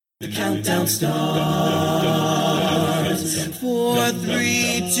The countdown starts. 4,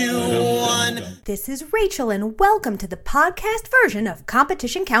 3, 2, 1. This is Rachel, and welcome to the podcast version of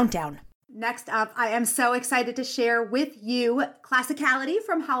Competition Countdown. Next up, I am so excited to share with you Classicality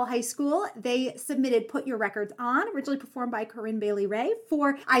from Howell High School. They submitted Put Your Records On, originally performed by Corinne Bailey Ray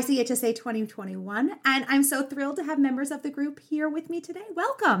for ICHSA 2021. And I'm so thrilled to have members of the group here with me today.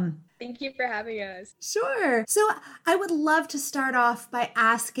 Welcome. Thank you for having us. Sure. So I would love to start off by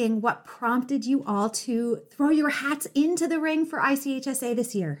asking what prompted you all to throw your hats into the ring for ICHSA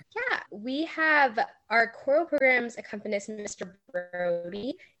this year? Yeah, we have our choral program's accompanist, Mr.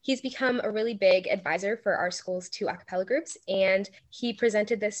 Brody. He's become a really big advisor for our school's 2 a cappella groups, and he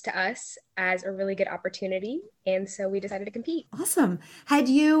presented this to us as a really good opportunity, and so we decided to compete. Awesome. Had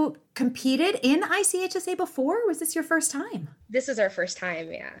you competed in ICHSA before, or was this your first time? This is our first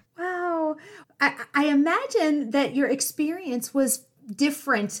time, yeah. Wow. I imagine that your experience was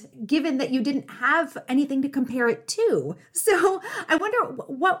different given that you didn't have anything to compare it to. So I wonder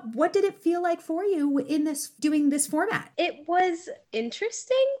what did it feel like for you in doing this format? It was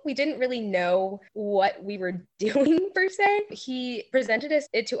interesting. We didn't really know what we were doing per se. He presented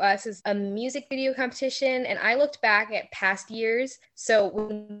it to us as a music video competition, and I looked back at past years. So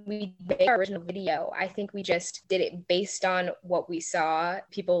when we made our original video, I think we just did it based on what we saw,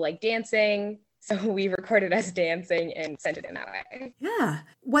 people like dancing. So we recorded us dancing and sent it in that way. Yeah.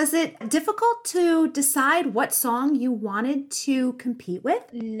 Was it difficult to decide what song you wanted to compete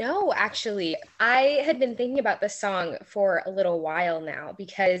with? No, actually. I had been thinking about this song for a little while now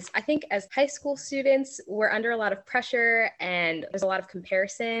because I think as high school students, we're under a lot of pressure and there's a lot of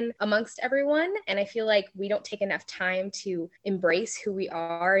comparison amongst everyone. And I feel like we don't take enough time to embrace who we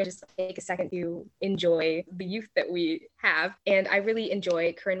are and just take a second to enjoy the youth that we have. And I really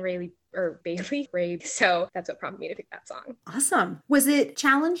enjoy Corinne Bailey Ray. So that's what prompted me to pick that song. Awesome. Was it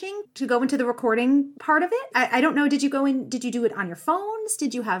challenging to go into the recording part of it? I don't know. Did you do it on your phones?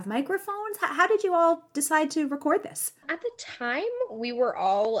 Did you have microphones? How did you all decide to record this? At the time, we were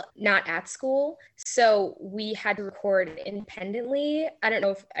all not at school, so we had to record independently. I don't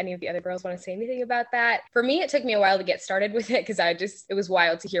know if any of the other girls want to say anything about that. For me, it took me a while to get started with it because it was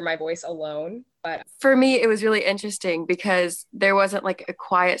wild to hear my voice alone. But for me, it was really interesting because there wasn't like a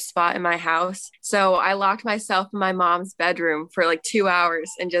quiet spot in my house. So I locked myself in my mom's bedroom for like 2 hours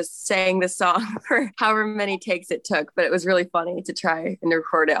and just sang the song for however many takes it took. But it was really funny to try and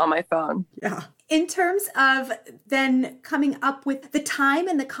record it on my phone. Yeah. In terms of then coming up with the time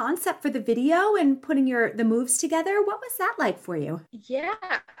and the concept for the video and putting the moves together, what was that like for you? Yeah,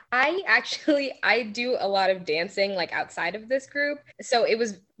 I do a lot of dancing like outside of this group. So it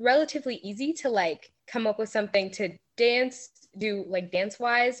was relatively easy to like come up with something to do like dance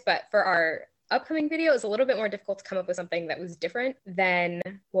wise. But for our upcoming video, it was a little bit more difficult to come up with something that was different than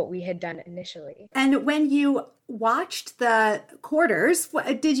what we had done initially. And when you watched the quarters,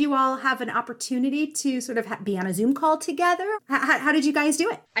 did you all have an opportunity to sort of be on a Zoom call together? How did you guys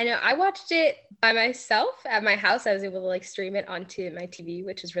do it? I know I watched it by myself at my house. I was able to like stream it onto my TV,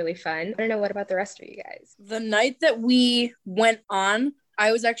 which is really fun. I don't know, what about the rest of you guys? The night that we went on,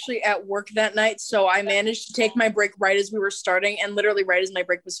 I was actually at work that night, so I managed to take my break right as we were starting, and literally right as my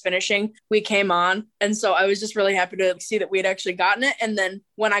break was finishing, we came on. And so I was just really happy to see that we had actually gotten it. And then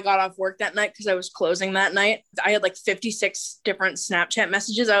when I got off work that night, because I was closing that night, I had like 56 different Snapchat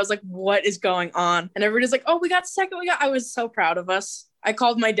messages. I was like, what is going on? And everybody's like, oh, we got second. I was so proud of us. I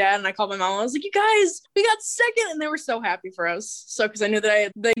called my dad and I called my mom. I was like, you guys, we got second. And they were so happy for us. So, because I knew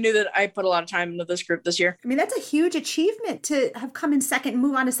that they knew that I put a lot of time into this group this year. I mean, that's a huge achievement to have come in second and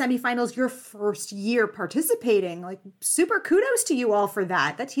move on to semifinals your first year participating. Like, super kudos to you all for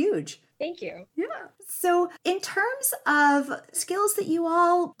that. That's huge. Thank you. Yeah. So in terms of skills that you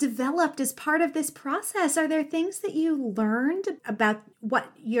all developed as part of this process, are there things that you learned about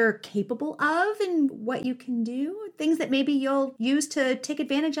what you're capable of and what you can do? Things that maybe you'll use to take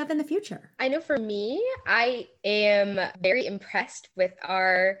advantage of in the future? I know for me, I am very impressed with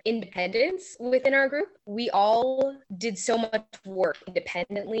our independence within our group. We all did so much work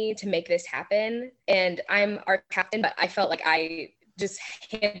independently to make this happen. And I'm our captain, but I felt like I just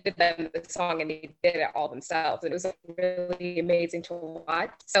handed them the song and they did it all themselves. And it was really amazing to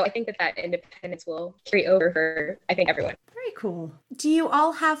watch. So I think that independence will carry over for, I think, everyone. Very cool. Do you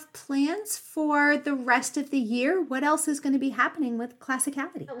all have plans for the rest of the year? What else is going to be happening with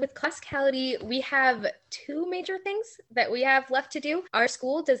Classicality? With Classicality, we have two major things that we have left to do. Our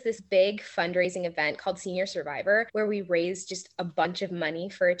school does this big fundraising event called Senior Survivor, where we raise just a bunch of money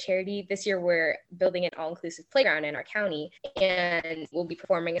for a charity. This year, we're building an all-inclusive playground in our county, and we'll be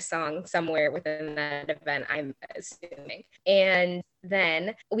performing a song somewhere within that event, I'm assuming. And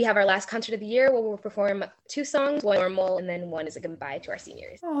then we have our last concert of the year where we'll perform 2 songs, one normal, and then one is a goodbye to our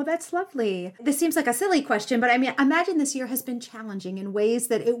seniors. Oh, that's lovely. This seems like a silly question, but I mean, imagine this year has been challenging in ways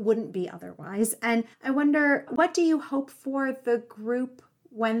that it wouldn't be otherwise. And I wonder, what do you hope for the group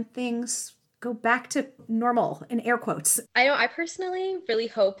when things go back to normal, in air quotes? I know I personally really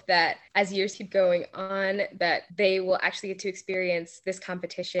hope that as years keep going on, that they will actually get to experience this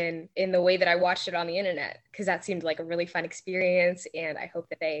competition in the way that I watched it on the internet, because that seemed like a really fun experience, and I hope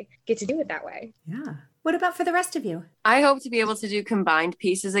that they get to do it that way. Yeah. What about for the rest of you? I hope to be able to do combined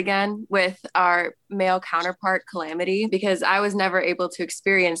pieces again with our male counterpart, Calamity, because I was never able to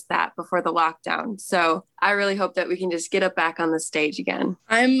experience that before the lockdown. So I really hope that we can just get up back on the stage again.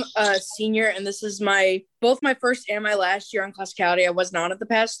 I'm a senior, and this is both my first and my last year on Classicality. I was not at the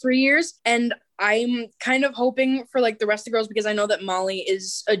past 3 years. And I'm kind of hoping for like the rest of the girls, because I know that Molly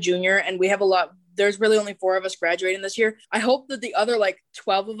is a junior and we have there's really only 4 of us graduating this year. I hope that the other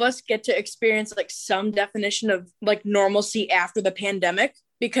 12 of us get to experience some definition of normalcy after the pandemic,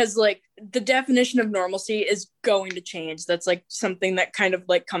 because the definition of normalcy is going to change. That's something that kind of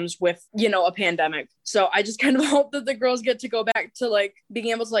comes with, a pandemic. So I just kind of hope that the girls get to go back to being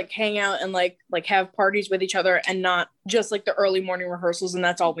able to hang out and have parties with each other, and not just the early morning rehearsals. And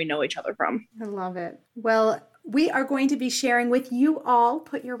that's all we know each other from. I love it. Well, we are going to be sharing with you all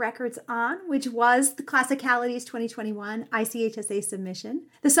Put Your Records On, which was the Classicality's 2021 ICHSA submission.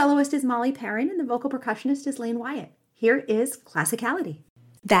 The soloist is Molly Perrin and the vocal percussionist is Lane Wyatt. Here is Classicality.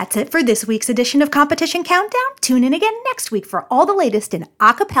 That's it for this week's edition of Competition Countdown. Tune in again next week for all the latest in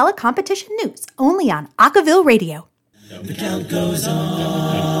a cappella competition news, only on Acaville Radio. The count goes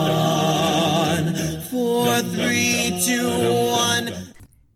on. 4, 3,